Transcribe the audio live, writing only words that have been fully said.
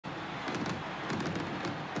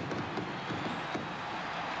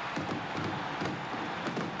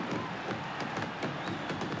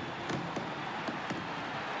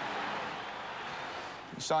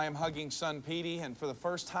You saw him hugging son Petey, and for the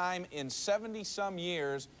first time in 70-some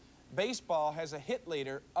years, baseball has a hit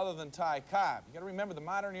leader other than Ty Cobb. You got to remember, the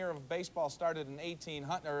modern era of baseball started in in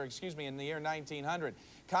the year 1900.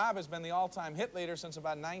 Cobb has been the all-time hit leader since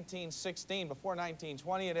about 1916, before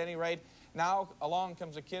 1920 at any rate. Now along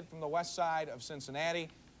comes a kid from the west side of Cincinnati,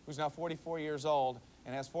 who's now 44 years old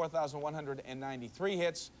and has 4,193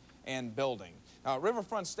 hits and building. Now at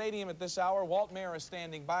Riverfront Stadium at this hour, Walt Maher is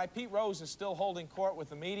standing by. Pete Rose is still holding court with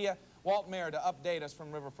the media. Walt Maher to update us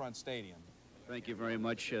from Riverfront Stadium. Thank you very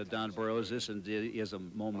much, Donn Burrows. This indeed is a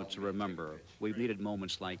moment to remember. We've needed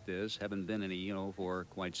moments like this. Haven't been any, for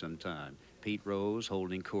quite some time. Pete Rose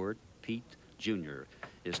holding court. Pete Jr.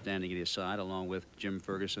 is standing at his side along with Jim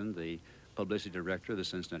Ferguson, the publicity director of the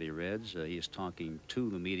Cincinnati Reds. He is talking to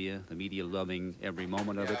the media loving every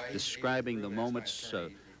moment of it, describing the moments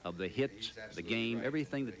of the hit, the game,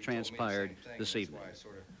 everything that transpired this evening.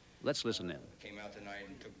 Let's listen in. Came out tonight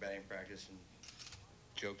and took batting practice and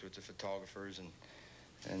joked with the photographers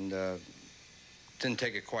and didn't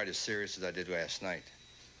take it quite as serious as I did last night.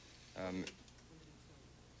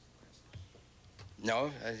 No,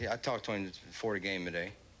 I talked to him before the game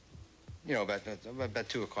today. About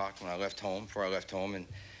 2 o'clock when I left home, before I left home, and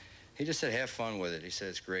he just said, have fun with it. He said,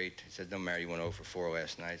 it's great. He said, no matter, you went 0 for 4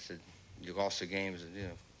 last night. He said, you lost the game,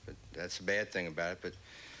 but that's a bad thing about it.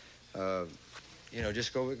 But,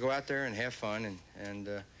 just go out there and have fun. And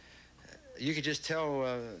you could just tell,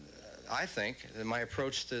 I think, that my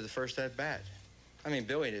approach to the first at-bat. I mean,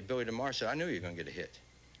 Billy DeMar said, I knew you were going to get a hit,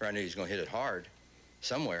 or I knew he was going to hit it hard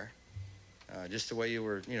somewhere. Just the way you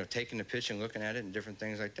were, taking the pitch and looking at it and different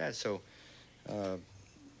things like that. So, I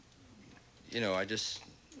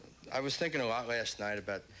was thinking a lot last night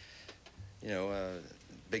about,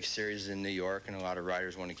 big series in New York, and a lot of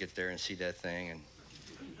writers want to get there and see that thing. And,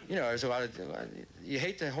 there's a lot of, you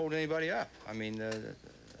hate to hold anybody up. I mean,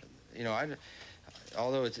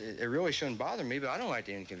 although it really shouldn't bother me, but I don't like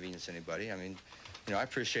to inconvenience anybody. I mean, I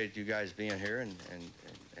appreciate you guys being here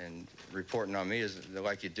and reporting on me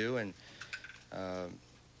like you do. And, I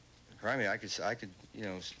mean, I could,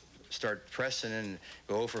 start pressing and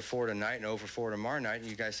go 0 for 4 tonight and 0 for 4 tomorrow night, and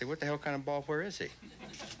you guys say, what the hell kind of ball player is he?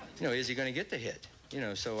 Is he going to get the hit?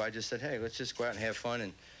 So I just said, hey, let's just go out and have fun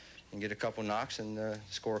and get a couple knocks and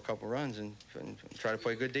score a couple runs and try to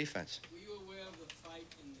play good defense. Were you aware of the fight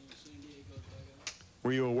in the San Diego dugout?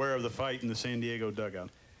 Were you aware of the fight in the San Diego dugout?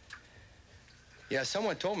 Yeah,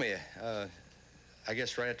 someone told me, I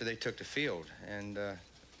guess right after they took the field, and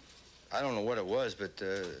I don't know what it was, but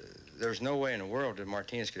there's no way in the world that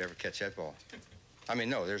Martinez could ever catch that ball. I mean,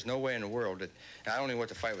 no, there's no way in the world that, I don't know what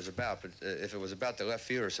the fight was about, but if it was about the left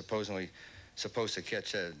fielder supposedly supposed to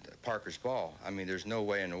catch Parker's ball, I mean, there's no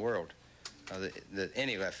way in the world that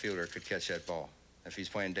any left fielder could catch that ball if he's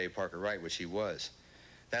playing Dave Parker right, which he was.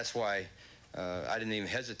 That's why I didn't even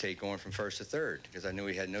hesitate going from first to third, because I knew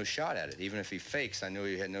he had no shot at it. Even if he fakes, I knew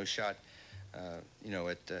he had no shot,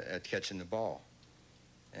 at catching the ball.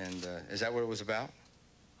 And is that what it was about?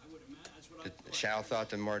 I would imagine that's what I thought. Shao thought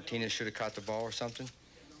that Martinez should have caught the ball or something?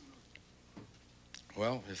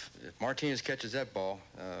 Well, if Martinez catches that ball,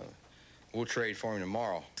 we'll trade for him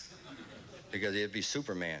tomorrow, because he'd be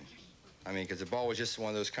Superman. I mean, because the ball was just one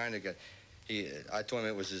of those kind of guys. I told him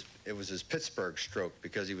it was his Pittsburgh stroke,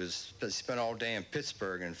 because he spent all day in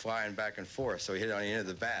Pittsburgh and flying back and forth, so he hit it on the end of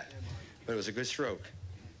the bat. But it was a good stroke.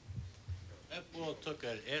 That ball took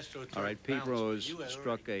an astroturf. All right, Pete Rose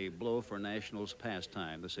struck a blow for Nationals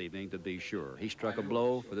pastime this evening, to be sure. He struck a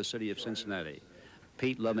blow for the city of Cincinnati.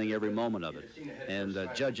 Pete loving every moment of it. And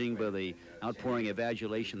judging by the outpouring of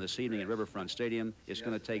adulation this evening at Riverfront Stadium, it's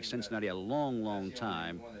going to take Cincinnati a long, long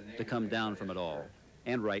time to come down from it all.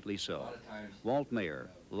 And rightly so. Walt Maher,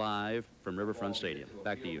 live from Riverfront Stadium.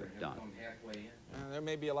 Back to you, Don. There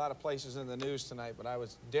may be a lot of places in the news tonight, but I would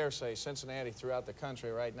dare say Cincinnati throughout the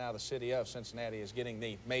country right now, the city of Cincinnati is getting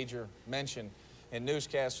the major mention in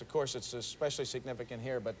newscasts. Of course, it's especially significant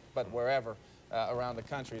here, but wherever around the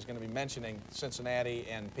country is going to be mentioning Cincinnati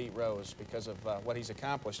and Pete Rose because of what he's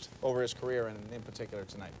accomplished over his career, and in particular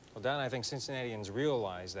tonight. Well, Don, I think Cincinnatians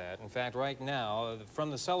realize that. In fact, right now,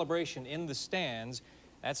 from the celebration in the stands,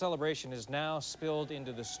 that celebration is now spilled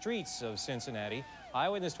into the streets of Cincinnati.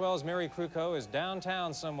 Eyewitness 12's Mary Krutko is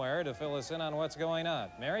downtown somewhere to fill us in on what's going on.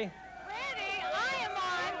 Mary? Randy, I am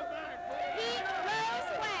on Pete Rose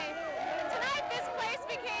Way. Tonight, this place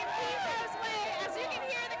became Pete Rose Way. As you can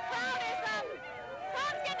hear, the crowd's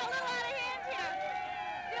getting a little out of hand here.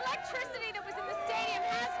 The electricity that was in the stadium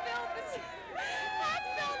has filled the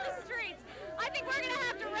streets. I think we're going to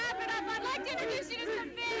have to wrap it up. I'd like to introduce you to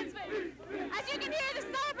some fans, but as you can hear, the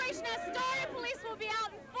celebration has started. Police will be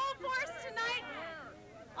out in full force tonight.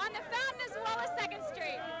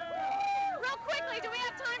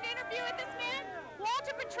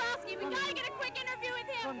 Lasky. We got to get a quick interview with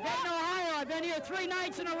him. From Dayton, Ohio. I've been here 3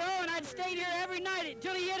 nights in a row, and I'd stayed here every night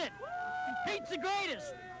until he hit it. And Pete's the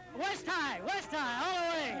greatest. West High, all the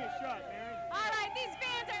way. All right, these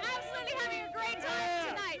fans are absolutely having a great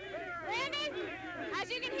time tonight. Brandon,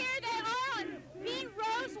 as you can hear, they are on Pete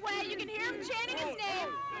Rose Way. You can hear him chanting his name.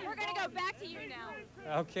 We're going to go back to you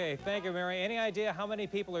now. Okay, thank you, Mary. Any idea how many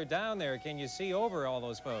people are down there? Can you see over all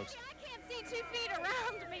those folks? I can't see 2 feet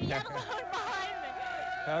around me, let alone behind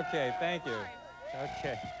me. Okay, thank you.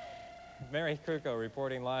 Okay. Mary Krutko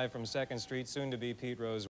reporting live from 2nd Street, soon to be Pete Rose.